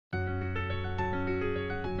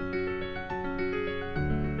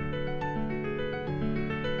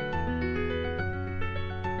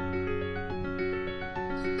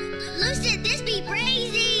Lucid, this be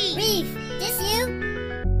crazy! Reef, this you?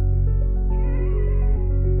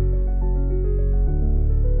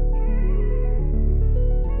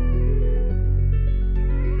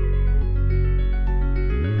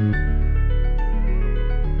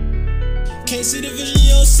 Can't see the vision,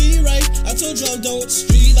 you don't see right. I told you I'm done with the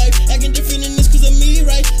street life. Acting different in this cause of me,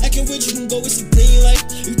 right? Acting with you can go with the green light.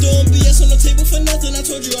 You throwing BS on the table for nothing. I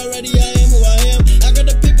told you already I am who I am. I got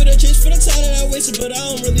the paper to chase for the time that I wasted, but I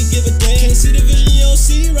don't really give a damn. Can't see the vision, you don't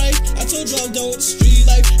see right. I told you I'm done with the street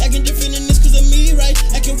life. Acting different in this cause of me, right?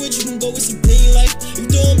 Acting with you can go with the green light.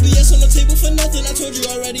 You throwing BS on the table for nothing. I told you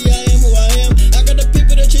already I am who I am. I got the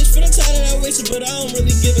paper to chase for the time that I wasted, but I don't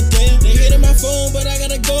really give a damn. They hating my phone, but I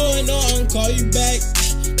gotta go and no, I don't call you back.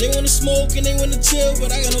 They wanna smoke and they wanna chill, but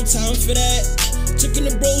I got no time for that. Taking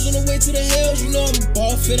the bros on the way to the hills, you know I'm a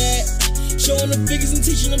ball for that. Showing the figures and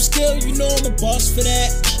teaching them skill, you know I'm a boss for that.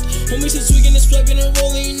 Homies is tweaking and plugging and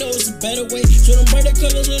rolling, you know it's a better way. Show them brighter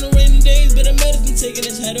colors on the rainy days, better medicine taking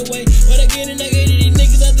his head away. But I get it, I hated these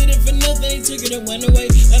niggas, I did it for nothing, they took it and went away.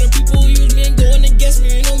 A lot of people who use me and going against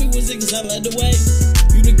me, ain't know me was it cause I led the way.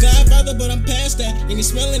 You the godfather, but I'm past that. And he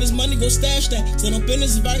smelling his money, go stash that. Stand on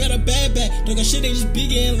business if I got a bad back. Don't got shit, they just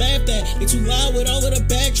be getting laughed at. They too loud with all of the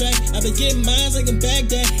backtrack. I been getting mines like I'm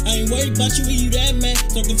Baghdad. I ain't worried about you when you that mad.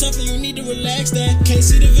 Talking tough and you need to relax that. Can't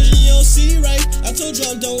see the vision, you don't see right. I told you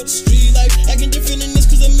I'm done with the street life. Acting different in this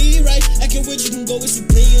cause of me, right? Acting with you can go with the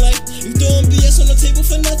green light. You throwing BS on the table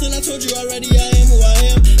for nothing. I told you already I am who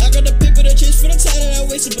I am. I got the paper to chase for the time that I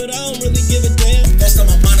wasted, but I don't really give a damn. I'm lost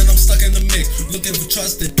on my mind and I'm stuck in the mix. Looking for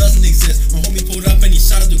trust that doesn't exist. My homie pulled up and he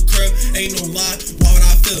shot at the crib. Ain't no lie, why would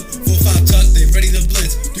I feel? 4-5 tuck, they ready to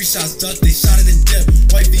blitz. 3 shots ducked, they shot it and dip.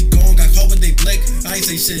 Wifey gone, got caught with they blick. I ain't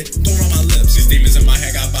say shit, don't run my lips. These demons in my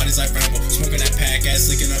head got bodies like Rambo. Smoking that pack, ass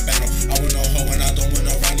leaking a battle. I want no hoe and I don't want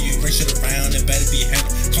no round. You bring shit around, it better be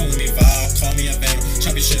handled. Calling me vile, call me a vandal.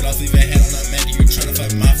 Chop your shit off, leave your head on a menu. You tryna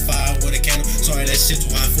fight my fire with a candle. Sorry, that shit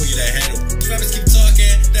too hot for you to handle. Rappers keep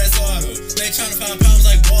talking, that's auto. They tryna find problems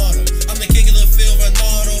like water. I'm the king of the field,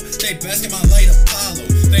 Ronaldo. They basking my light Apollo.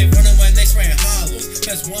 They running when they spraying hollows.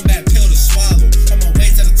 That's one bad pill to swallow. On my way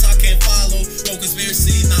to the top, can't follow. No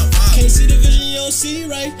conspiracy, not violent. Can't see the vision, you don't see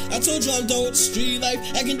right. I told you I'm done with the street life.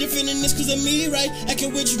 Acting different in this cause of me, right?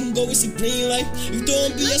 Acting with you can go with the green light. You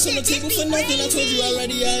throwing BS on the table for nothing. I told you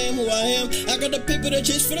already I am who I am. I got the paper to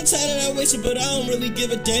chase for the time that I wasted, but I don't really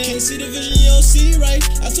give a damn. Can't see the vision, you don't see right.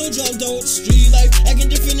 I told you I'm done with the street life.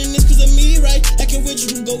 Acting different in this cause of me, right? Acting with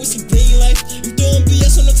you can go with the green light. You throwing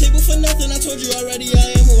BS on the table for nothing. I told you already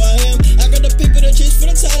I am who I am. I got the paper to chase for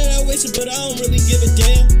the time that I wasted, but I don't really give a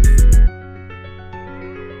damn.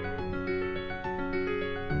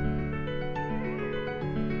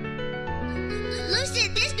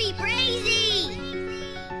 Lucid, this be crazy!